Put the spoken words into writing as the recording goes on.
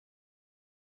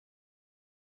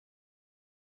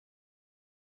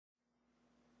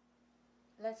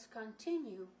Let's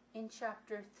continue in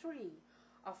chapter 3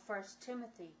 of 1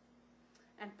 Timothy.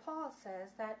 And Paul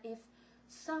says that if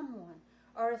someone,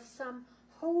 or if some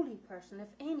holy person, if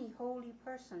any holy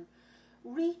person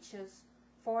reaches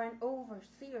for an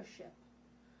overseership,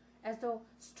 as though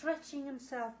stretching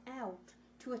himself out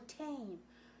to attain,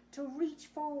 to reach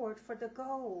forward for the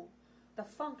goal, the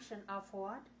function of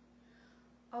what?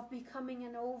 Of becoming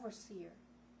an overseer.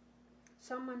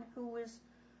 Someone who is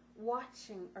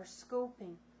watching or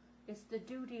scoping. It's the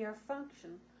duty or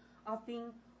function of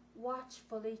being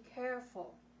watchfully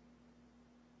careful.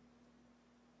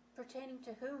 Pertaining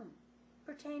to whom?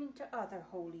 Pertaining to other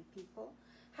holy people.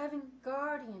 Having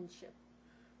guardianship.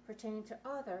 Pertaining to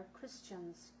other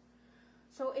Christians.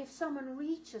 So if someone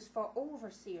reaches for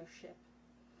overseership,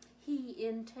 he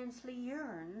intensely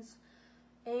yearns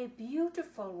a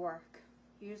beautiful work.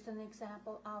 Here's an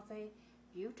example of a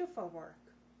beautiful work.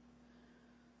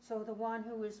 So the one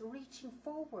who is reaching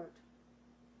forward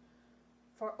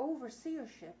for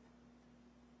overseership,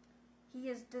 he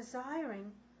is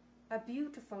desiring a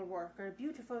beautiful work or a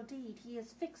beautiful deed. He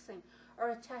is fixing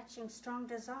or attaching strong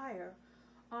desire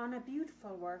on a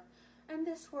beautiful work. And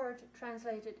this word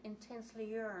translated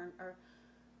intensely yearn, or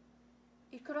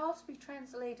it could also be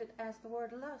translated as the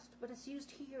word lust, but it's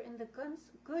used here in the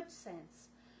good sense,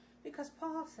 because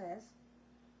Paul says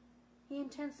he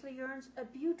intensely yearns a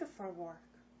beautiful work.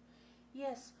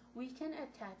 Yes, we can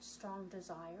attach strong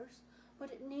desires,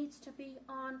 but it needs to be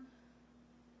on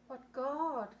what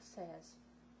God says.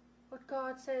 What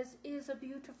God says is a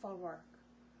beautiful work.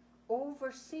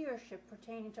 Overseership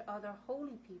pertaining to other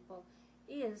holy people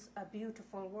is a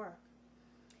beautiful work.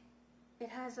 It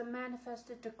has a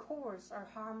manifested decorous or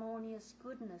harmonious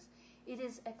goodness. It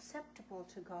is acceptable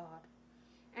to God.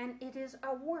 And it is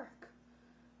a work.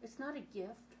 It's not a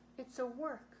gift. It's a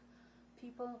work.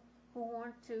 People who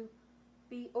want to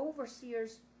be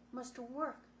overseers must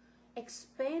work,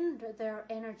 expend their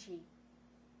energy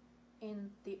in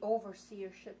the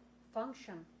overseership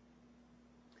function.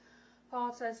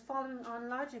 Paul says, following on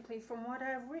logically from what I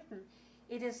have written,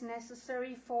 it is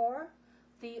necessary for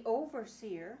the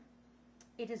overseer,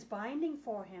 it is binding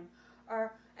for him,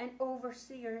 or an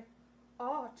overseer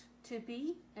ought to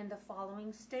be in the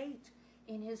following state,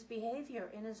 in his behavior,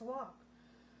 in his walk.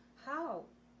 How?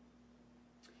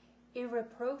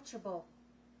 Irreproachable.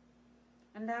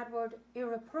 And that word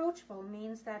irreproachable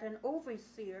means that an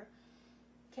overseer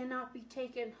cannot be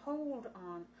taken hold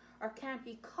on or can't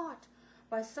be caught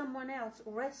by someone else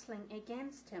wrestling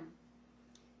against him.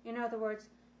 In other words,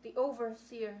 the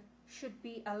overseer should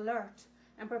be alert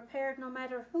and prepared no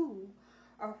matter who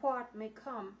or what may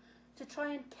come to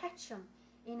try and catch him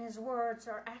in his words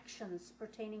or actions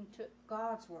pertaining to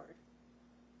God's word.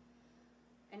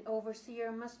 An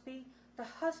overseer must be the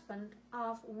husband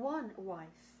of one wife,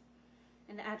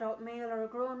 an adult male or a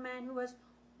grown man who has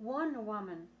one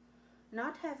woman,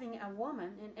 not having a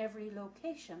woman in every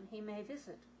location he may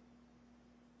visit.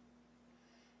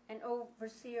 An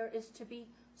overseer is to be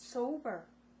sober,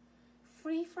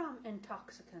 free from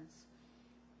intoxicants.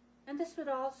 And this would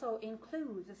also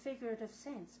include the figurative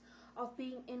sense of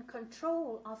being in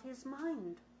control of his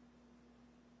mind.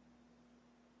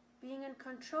 Being in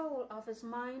control of his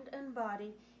mind and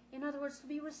body, in other words, to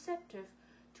be receptive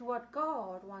to what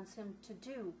God wants him to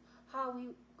do, how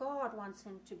God wants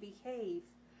him to behave.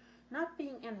 Not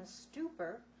being in a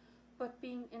stupor, but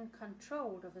being in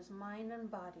control of his mind and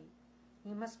body.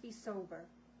 He must be sober.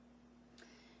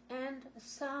 And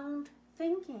sound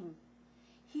thinking.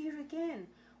 Here again,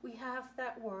 we have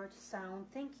that word sound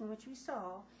thinking, which we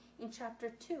saw in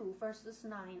chapter 2, verses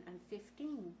 9 and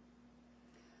 15.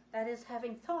 That is,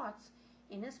 having thoughts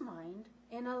in his mind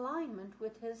in alignment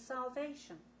with his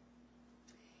salvation.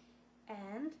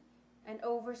 And an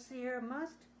overseer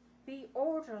must be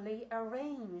orderly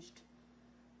arranged.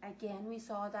 Again, we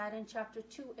saw that in chapter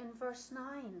 2 and verse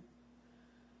 9.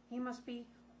 He must be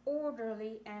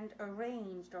orderly and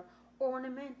arranged, or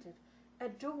ornamented,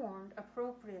 adorned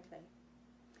appropriately.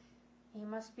 He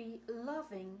must be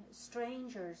loving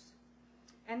strangers.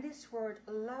 And this word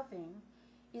loving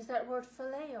is that word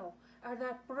phileo, or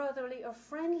that brotherly or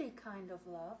friendly kind of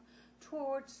love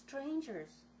towards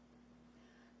strangers,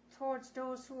 towards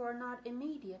those who are not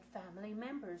immediate family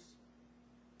members.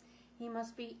 He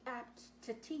must be apt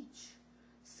to teach,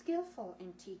 skillful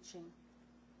in teaching,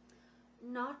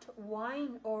 not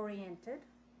wine-oriented,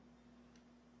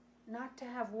 not to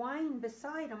have wine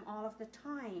beside him all of the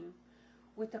time,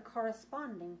 with the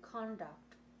corresponding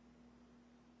conduct.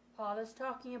 Paul is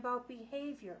talking about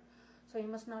behaviour, so he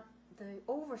must not, the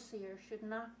overseer should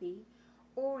not be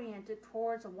oriented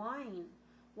towards wine,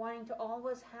 wanting to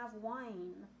always have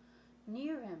wine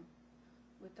near him,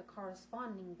 with the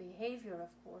corresponding behaviour,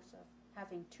 of course, of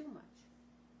having too much.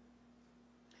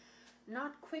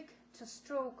 Not quick to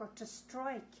stroke or to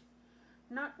strike,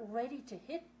 not ready to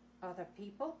hit other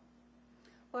people,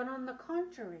 but on the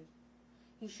contrary,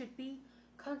 he should be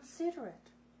considerate.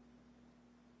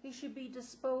 He should be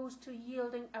disposed to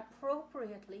yielding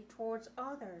appropriately towards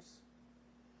others,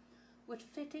 with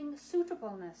fitting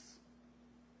suitableness,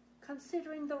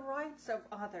 considering the rights of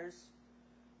others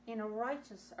in a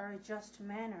righteous or a just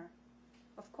manner.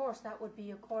 Of course, that would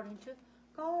be according to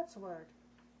God's word.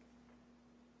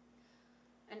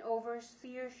 An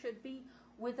overseer should be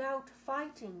without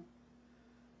fighting,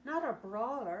 not a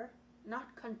brawler,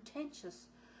 not contentious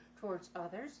towards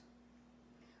others,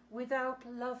 without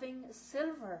loving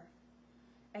silver.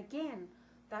 Again,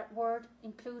 that word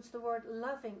includes the word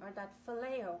loving, or that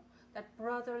phileo, that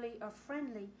brotherly or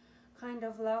friendly kind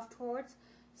of love towards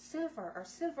silver or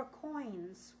silver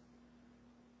coins.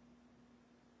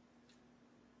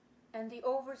 And the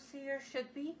overseer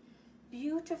should be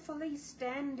beautifully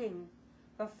standing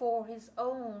before his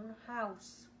own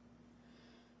house,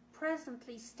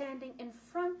 presently standing in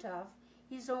front of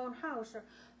his own house, or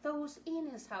those in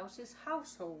his house, his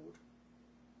household.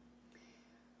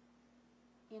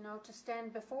 You know, to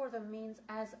stand before them means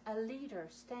as a leader,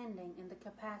 standing in the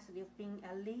capacity of being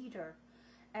a leader,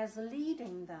 as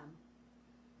leading them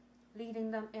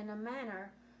in a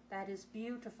manner that is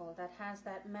beautiful, that has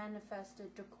that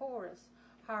manifested decorous,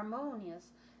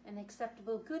 harmonious, and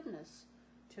acceptable goodness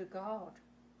to God.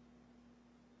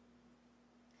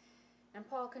 And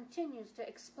Paul continues to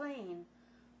explain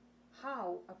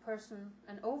how a person,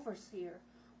 an overseer,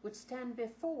 would stand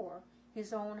before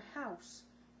his own house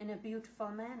in a beautiful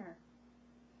manner,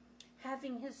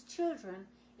 having his children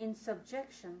in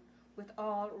subjection with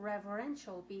all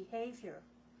reverential behaviour.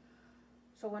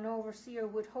 So an overseer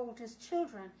would hold his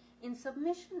children in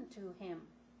submission to him,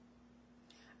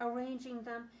 arranging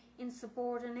them in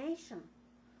subordination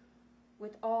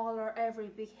with all or every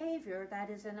behaviour that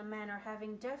is in a manner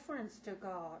having deference to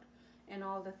God and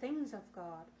all the things of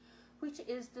God, which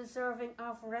is deserving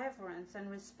of reverence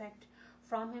and respect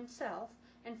from himself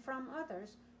and from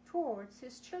others towards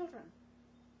his children.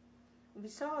 We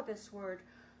saw this word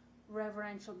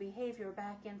reverential behaviour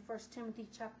back in 1 Timothy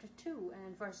chapter 2 and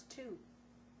in verse 2.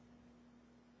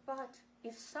 But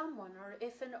if someone, or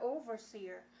if an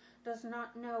overseer, does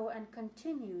not know and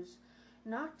continues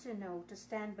not to know to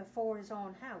stand before his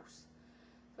own house,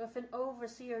 so if an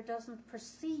overseer doesn't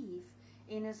perceive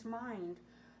in his mind,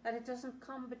 that it doesn't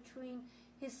come between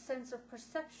his sense of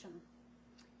perception,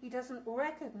 he doesn't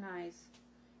recognize,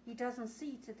 he doesn't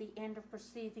see to the end of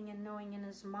perceiving and knowing in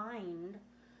his mind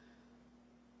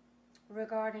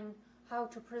regarding how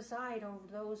to preside over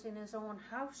those in his own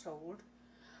household,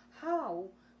 how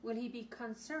will he be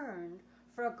concerned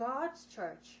for God's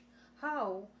church?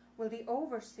 How will the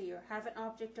overseer have an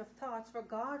object of thoughts for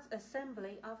God's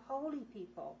assembly of holy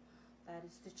people, that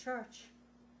is the church?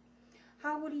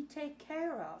 How will he take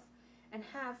care of and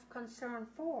have concern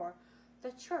for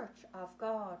the church of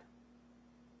God?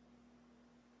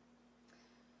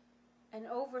 An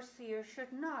overseer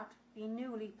should not be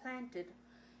newly planted,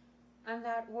 and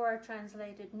that word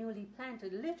translated newly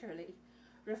planted literally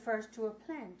refers to a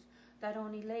plant that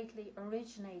only lately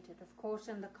originated. Of course,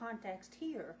 in the context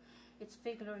here, it's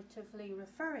figuratively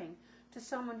referring to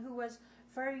someone who has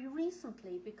very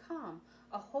recently become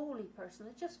a holy person,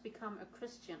 has just become a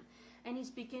Christian, and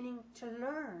he's beginning to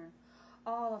learn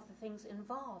all of the things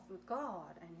involved with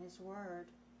God and his word.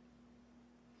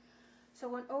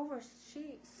 So an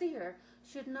overseer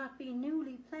should not be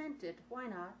newly planted. Why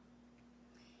not?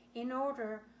 In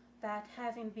order that,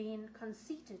 having been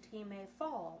conceited, he may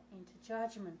fall into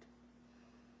judgment.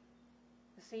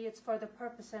 You see, it's for the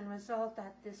purpose and result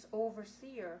that this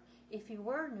overseer, if he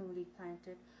were newly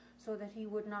planted, so that he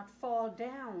would not fall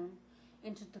down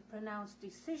into the pronounced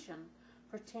decision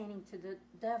pertaining to the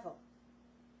devil.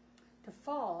 To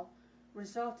fall,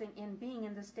 resulting in being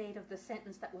in the state of the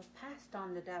sentence that was passed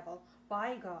on the devil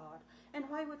by God. And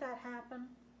why would that happen?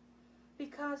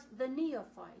 Because the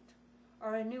neophyte,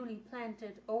 or a newly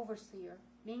planted overseer,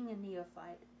 being a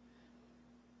neophyte,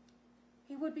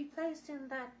 he would be placed in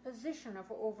that position of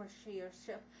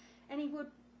overseership, and he would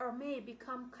or may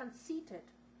become conceited.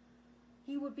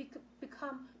 He would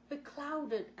become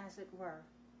beclouded, as it were,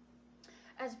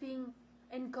 as being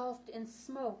engulfed in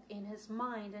smoke in his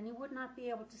mind, and he would not be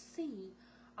able to see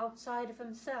outside of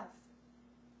himself.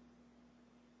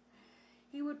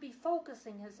 He would be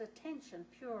focusing his attention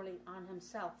purely on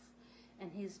himself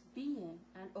and his being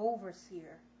an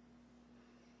overseer,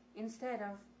 instead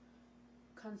of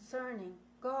concerning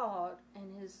God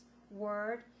and his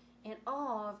word in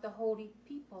awe of the holy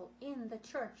people in the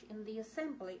church, in the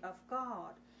assembly of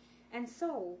God. And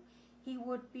so he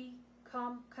would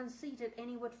become conceited, and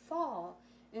he would fall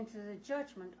into the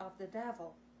judgment of the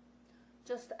devil.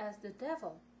 Just as the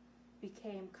devil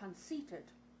became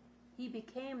conceited, he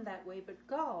became that way, but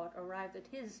God arrived at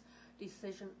his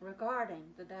decision regarding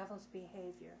the devil's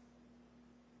behavior.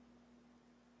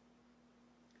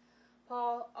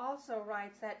 Paul also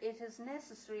writes that it is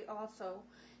necessary also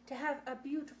to have a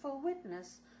beautiful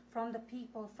witness from the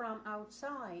people from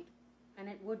outside. And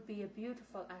it would be a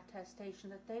beautiful attestation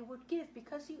that they would give,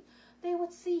 because they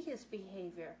would see his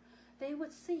behavior. They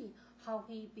would see how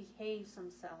he behaves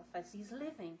himself as he's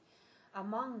living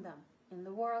among them in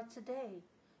the world today.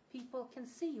 People can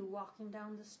see you walking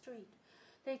down the street.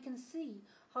 They can see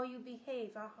how you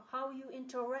behave, how you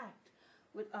interact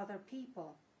with other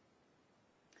people.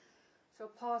 So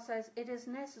Paul says it is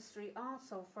necessary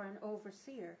also for an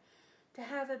overseer to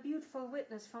have a beautiful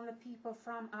witness from the people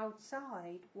from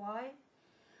outside. Why?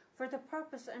 For the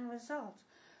purpose and result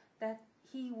that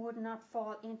he would not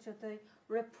fall into the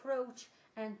reproach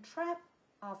and trap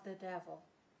of the devil.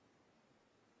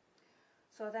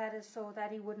 So that is so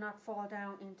that he would not fall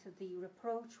down into the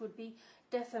reproach, would be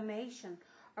defamation,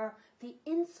 or the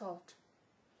insult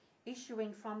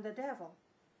issuing from the devil.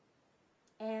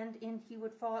 And he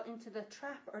would fall into the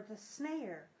trap or the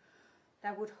snare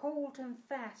that would hold him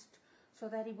fast, so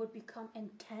that he would become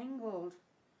entangled.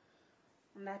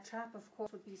 And that trap, of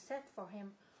course, would be set for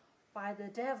him by the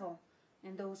devil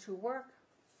and those who work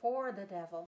for the devil.